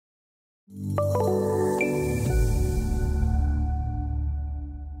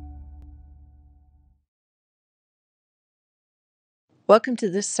Welcome to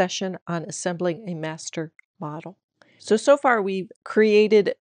this session on assembling a master model. So far we've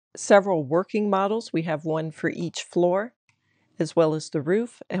created several working models. We have one for each floor as well as the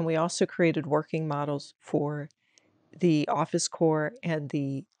roof, and we also created working models for the office core and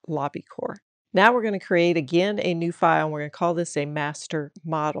the lobby core. Now we're going to create again a new file, and we're going to call this a master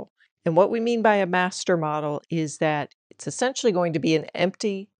model. And what we mean by a master model is that it's essentially going to be an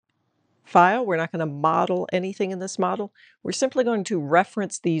empty file. We're not going to model anything in this model. We're simply going to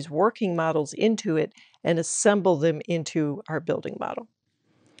reference these working models into it and assemble them into our building model.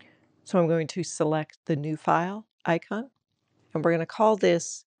 So I'm going to select the new file icon, and we're going to call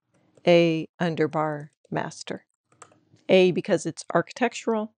this A underbar master. A because it's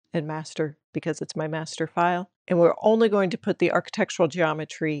architectural, and master because it's my master file. And we're only going to put the architectural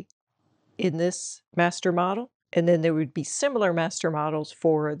geometry in this master model. And then there would be similar master models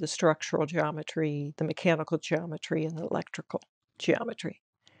for the structural geometry, the mechanical geometry, and the electrical geometry.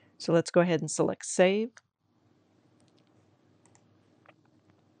 So let's go ahead and select Save.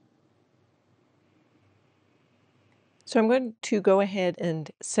 So I'm going to go ahead and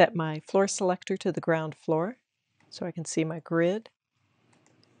set my floor selector to the ground floor so I can see my grid.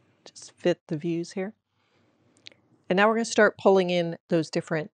 Just fit the views here. And now we're going to start pulling in those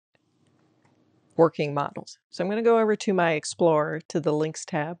different working models. So I'm going to go over to my Explorer to the Links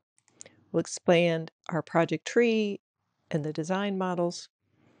tab. We'll expand our project tree and the design models.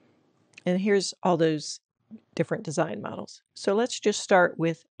 And here's all those different design models. So let's just start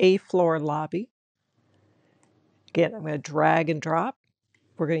with a floor lobby. Again, I'm going to drag and drop.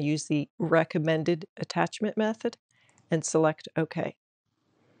 We're going to use the recommended attachment method and select OK.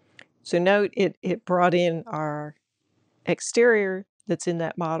 So note it brought in our exterior that's in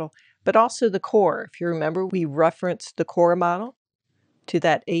that model, but also the core. If you remember, we referenced the core model to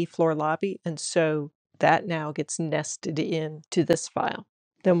that A floor lobby, and so that now gets nested in to this file.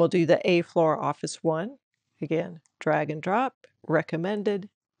 Then we'll do the A floor office 1. Again, drag and drop, recommended,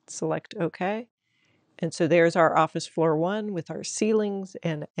 select OK. And so there's our office floor 1 with our ceilings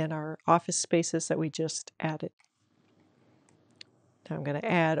and our office spaces that we just added. Now I'm going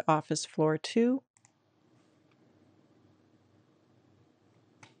to add office floor 2.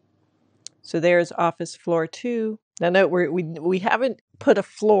 So there's office floor 2. Now note we haven't put a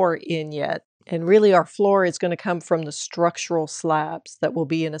floor in yet, and really our floor is going to come from the structural slabs that will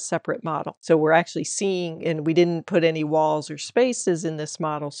be in a separate model. So we're actually seeing, and we didn't put any walls or spaces in this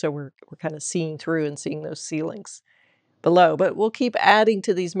model, so we're kind of seeing through and seeing those ceilings below. But we'll keep adding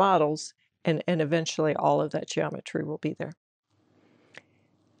to these models, and eventually all of that geometry will be there.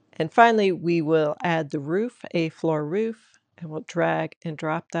 And finally, we will add the roof, a floor roof, and we'll drag and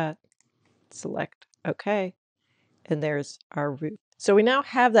drop that, select OK, and there's our roof. So we now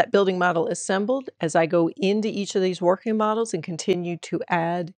have that building model assembled. As I go into each of these working models and continue to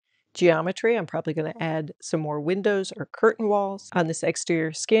add geometry, I'm probably going to add some more windows or curtain walls. On this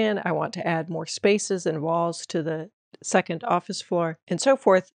exterior skin, I want to add more spaces and walls to the second office floor, and so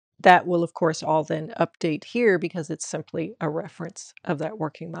forth. That will, of course, all then update here because it's simply a reference of that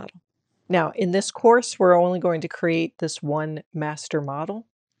working model. Now, in this course, we're only going to create this one master model,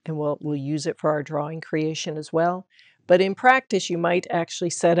 and we'll use it for our drawing creation as well. But in practice, you might actually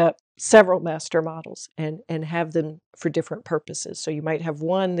set up several master models and have them for different purposes. So you might have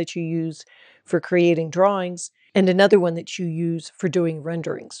one that you use for creating drawings and another one that you use for doing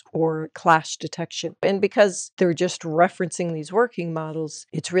renderings or clash detection. And because they're just referencing these working models,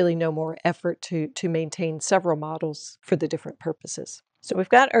 it's really no more effort to maintain several models for the different purposes. So we've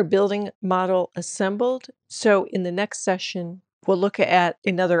got our building model assembled. So in the next session, we'll look at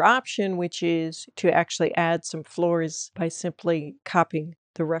another option, which is to actually add some floors by simply copying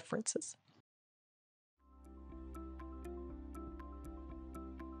the references.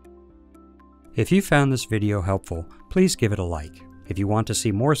 If you found this video helpful, please give it a like. If you want to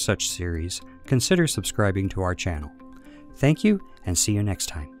see more such series, consider subscribing to our channel. Thank you, and see you next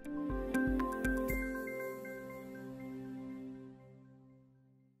time.